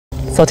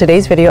So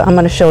today's video, I'm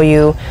going to show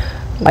you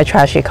my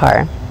trashy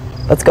car.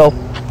 Let's go.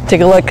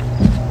 Take a look.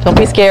 Don't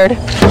be scared.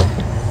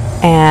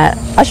 And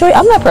I'll show you,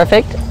 I'm not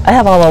perfect. I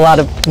have a lot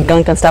of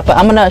gunk and stuff, but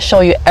I'm going to show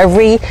you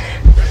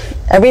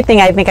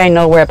everything I think I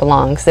know where it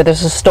belongs. That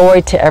there's a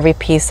story to every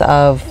piece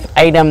of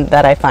item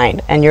that I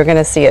find, and you're going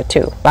to see it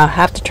too. But I'll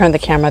have to turn the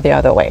camera the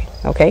other way.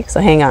 Okay,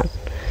 so hang on.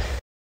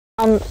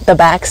 On the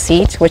back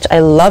seat, which I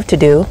love to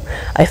do,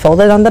 I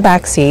folded on the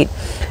back seat.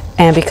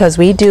 And because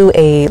we do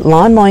a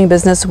lawn mowing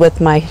business with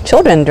my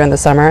children during the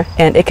summer,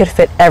 and it could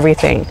fit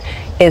everything.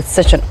 It's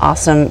such an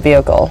awesome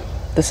vehicle.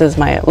 This is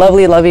my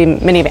lovely, lovely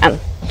minivan.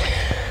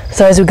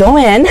 So as we go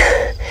in,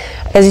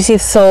 as you see,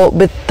 so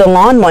with the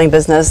lawn mowing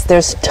business,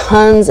 there's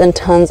tons and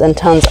tons and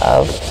tons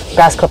of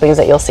grass clippings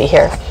that you'll see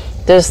here.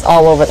 There's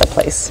all over the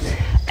place.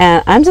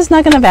 And I'm just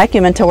not gonna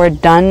vacuum until we're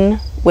done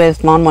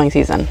with lawn mowing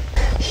season.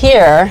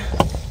 Here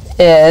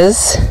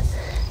is,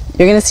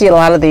 you're gonna see a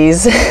lot of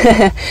these,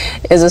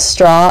 is a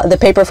straw, the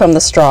paper from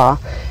the straw.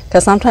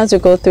 Because sometimes we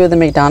go through the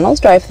McDonald's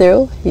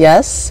drive-thru.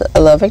 Yes, I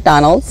love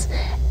McDonald's.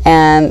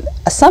 And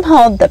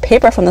somehow the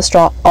paper from the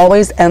straw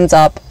always ends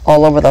up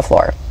all over the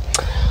floor.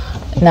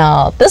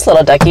 Now, this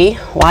little ducky,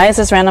 why is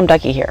this random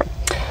ducky here?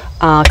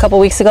 A couple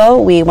weeks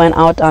ago, we went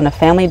out on a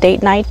family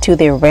date night to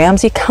the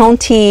Ramsey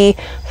County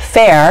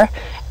Fair.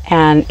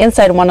 And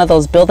inside one of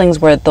those buildings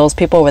where those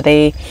people, where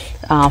they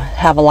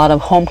have a lot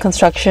of home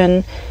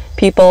construction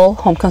people,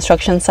 home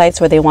construction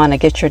sites where they want to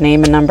get your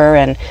name and number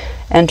and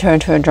enter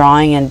into a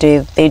drawing, and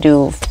they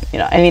do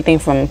anything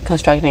from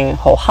constructing a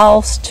whole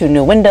house to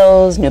new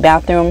windows, new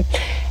bathroom,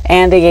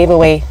 and they gave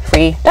away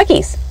free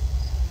duckies.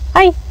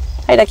 Hi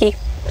ducky.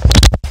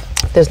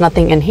 There's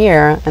nothing in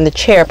here in the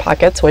chair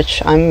pockets,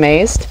 which I'm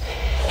amazed.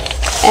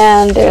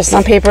 And there's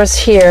some papers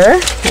here.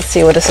 Let's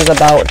see what this is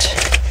about.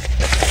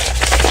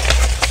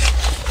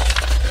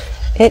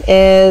 It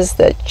is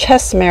the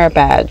chest merit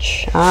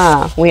badge.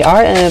 We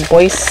are into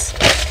Boy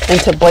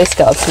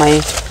Scouts.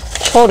 My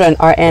children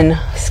are in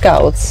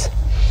Scouts,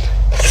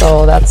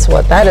 so that's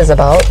what that is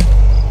about.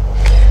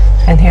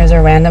 And here's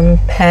a random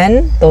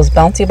pen, those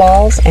bouncy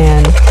balls,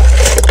 and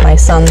my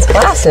son's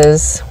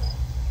glasses.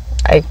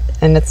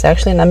 And it's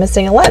actually not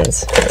missing a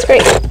lens. That's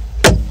great.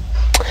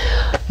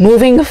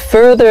 Moving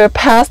further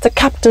past the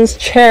captain's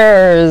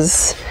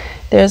chairs,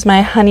 there's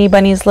my honey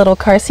bunny's little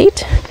car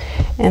seat.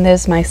 And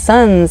there's my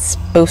son's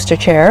booster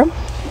chair.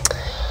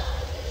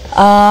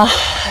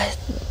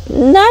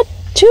 Not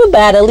too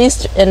bad, at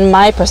least in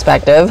my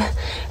perspective.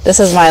 This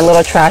is my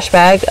little trash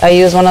bag. I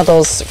use one of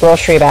those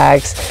grocery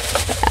bags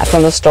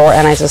from the store,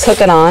 and I just hook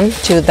it on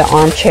to the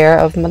armchair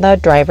of the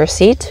driver's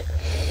seat.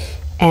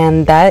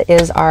 And that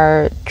is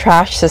our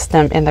trash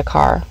system in the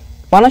car.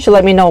 Why don't you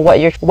let me know what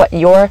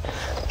your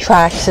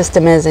trash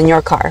system is in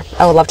your car?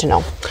 I would love to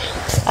know.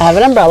 I have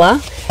an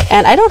umbrella.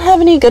 And I don't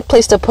have any good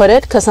place to put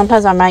it, because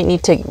sometimes I might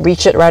need to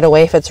reach it right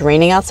away if it's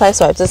raining outside,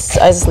 so I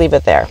just leave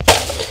it there.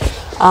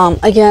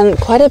 Again,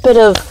 quite a bit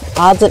of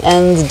odds and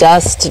ends,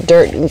 dust,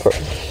 dirt,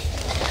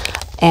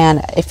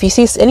 and if you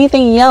see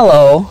anything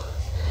yellow,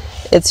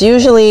 it's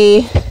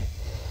usually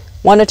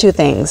one or two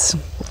things: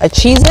 a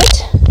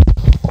Cheez-It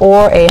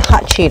or a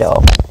hot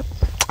Cheeto.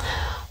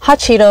 Hot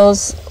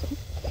Cheetos,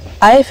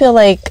 I feel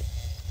like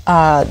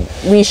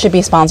we should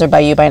be sponsored by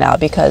you by now,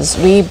 because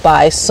we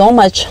buy so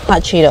much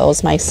hot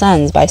Cheetos. My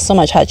sons buy so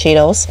much hot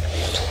Cheetos.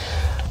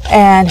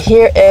 And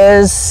here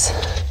is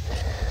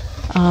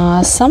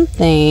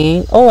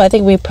something. Oh, I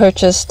think we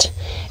purchased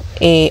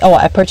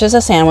I purchased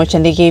a sandwich,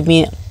 and they gave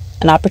me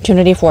an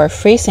opportunity for a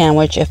free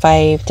sandwich if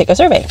I take a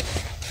survey.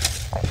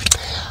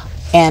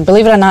 And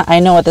believe it or not, I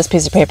know what this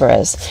piece of paper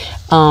is.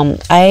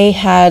 I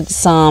had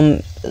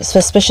some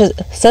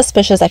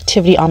suspicious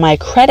activity on my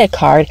credit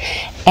card,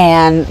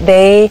 and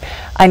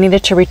I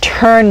needed to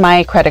return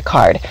my credit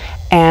card,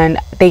 and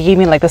they gave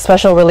me like the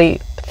special really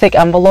thick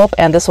envelope,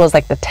 and this was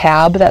like the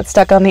tab that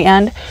stuck on the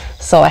end,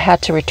 so I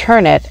had to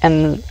return it,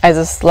 and I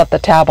just left the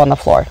tab on the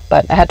floor,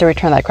 but I had to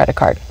return that credit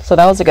card, so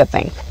that was a good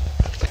thing.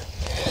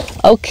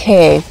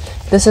 Okay,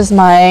 this is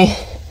my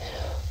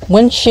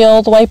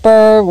windshield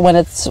wiper when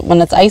it's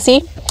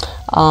icy.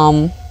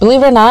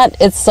 Believe it or not,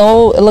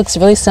 it looks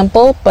really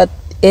simple, but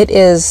it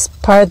is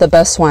probably the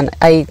best one.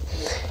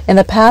 In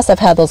the past, I've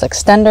had those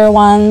extender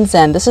ones,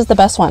 and this is the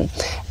best one.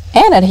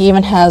 And it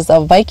even has a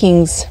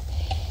Vikings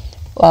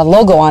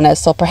logo on it.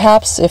 So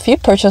perhaps if you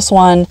purchase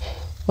one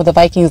with a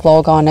Vikings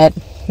logo on it,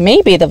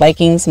 maybe the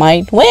Vikings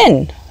might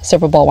win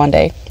Super Bowl one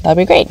day. That'd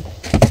be great.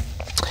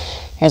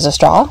 Here's a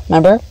straw.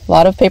 Remember, a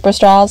lot of paper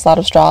straws, a lot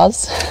of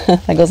straws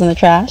that goes in the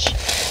trash.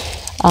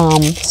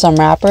 Some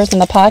wrappers in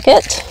the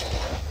pocket.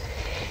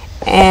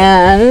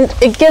 And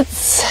it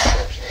gets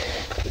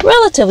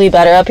relatively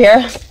better up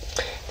here.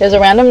 There's a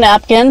random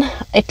napkin.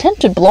 I tend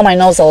to blow my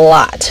nose a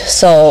lot,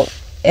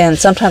 and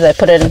sometimes I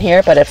put it in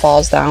here, but it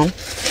falls down.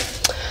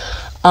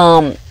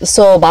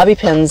 So bobby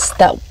pins.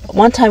 That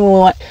one time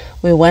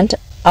we went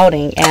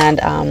outing, and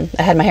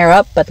I had my hair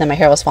up, but then my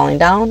hair was falling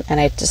down,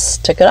 and I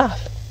just took it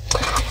off.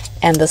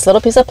 And this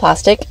little piece of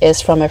plastic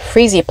is from a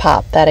Freezy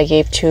Pop that I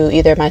gave to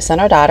either my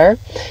son or daughter,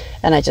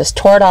 and I just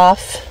tore it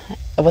off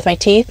with my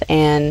teeth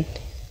and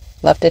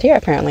left it here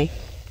apparently.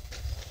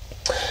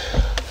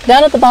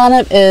 Down at the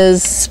bottom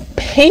is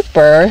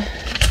paper,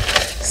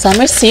 some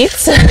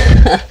receipts,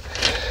 a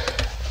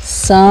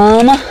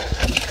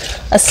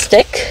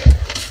stick.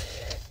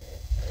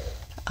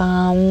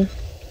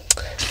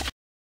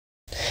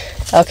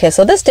 Okay,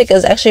 so this stick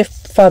is actually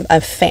from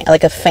a fan,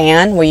 like a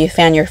fan where you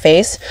fan your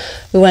face.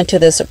 We went to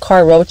this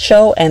car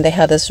roadshow and they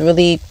had these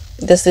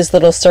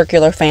little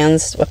circular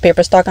fans with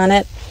paper stuck on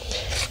it,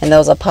 and there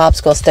was a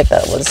popsicle stick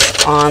that was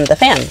on the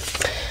fan.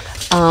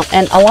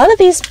 And a lot of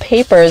these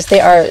papers,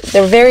 they're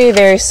very,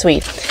 very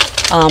sweet.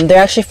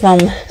 They're actually from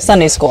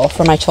Sunday school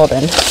for my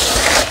children.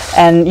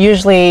 And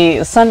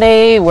usually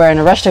Sunday we're in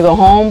a rush to go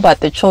home, but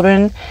the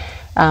children,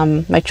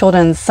 my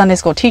children's Sunday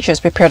school teachers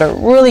prepared a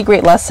really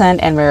great lesson,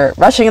 and we're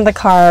rushing in the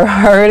car,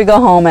 ready to go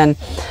home, and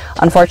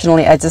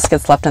unfortunately I just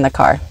get left in the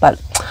car.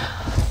 But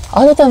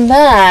other than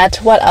that,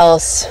 what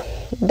else?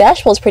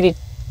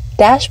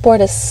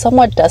 Dashboard is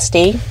somewhat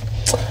dusty.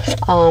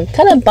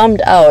 Kind of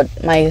bummed out.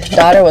 My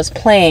daughter was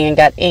playing and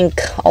got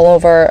ink all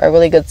over a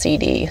really good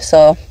CD.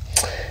 So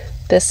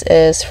this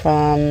is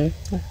from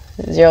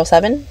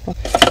 07.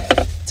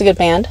 It's a good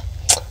band.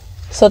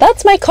 So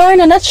that's my car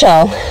in a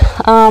nutshell.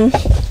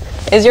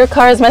 Is your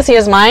car as messy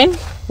as mine?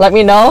 Let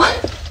me know.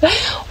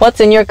 What's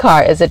in your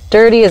car? Is it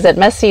dirty? Is it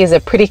messy? Is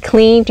it pretty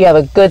clean? Do you have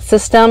a good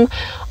system?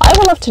 I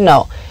would love to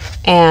know.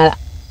 And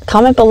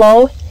comment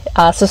below,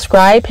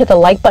 subscribe, hit the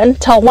like button,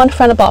 tell one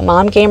friend about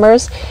Mom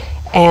Gamers,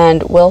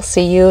 and we'll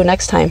see you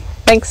next time.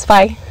 Thanks,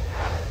 bye.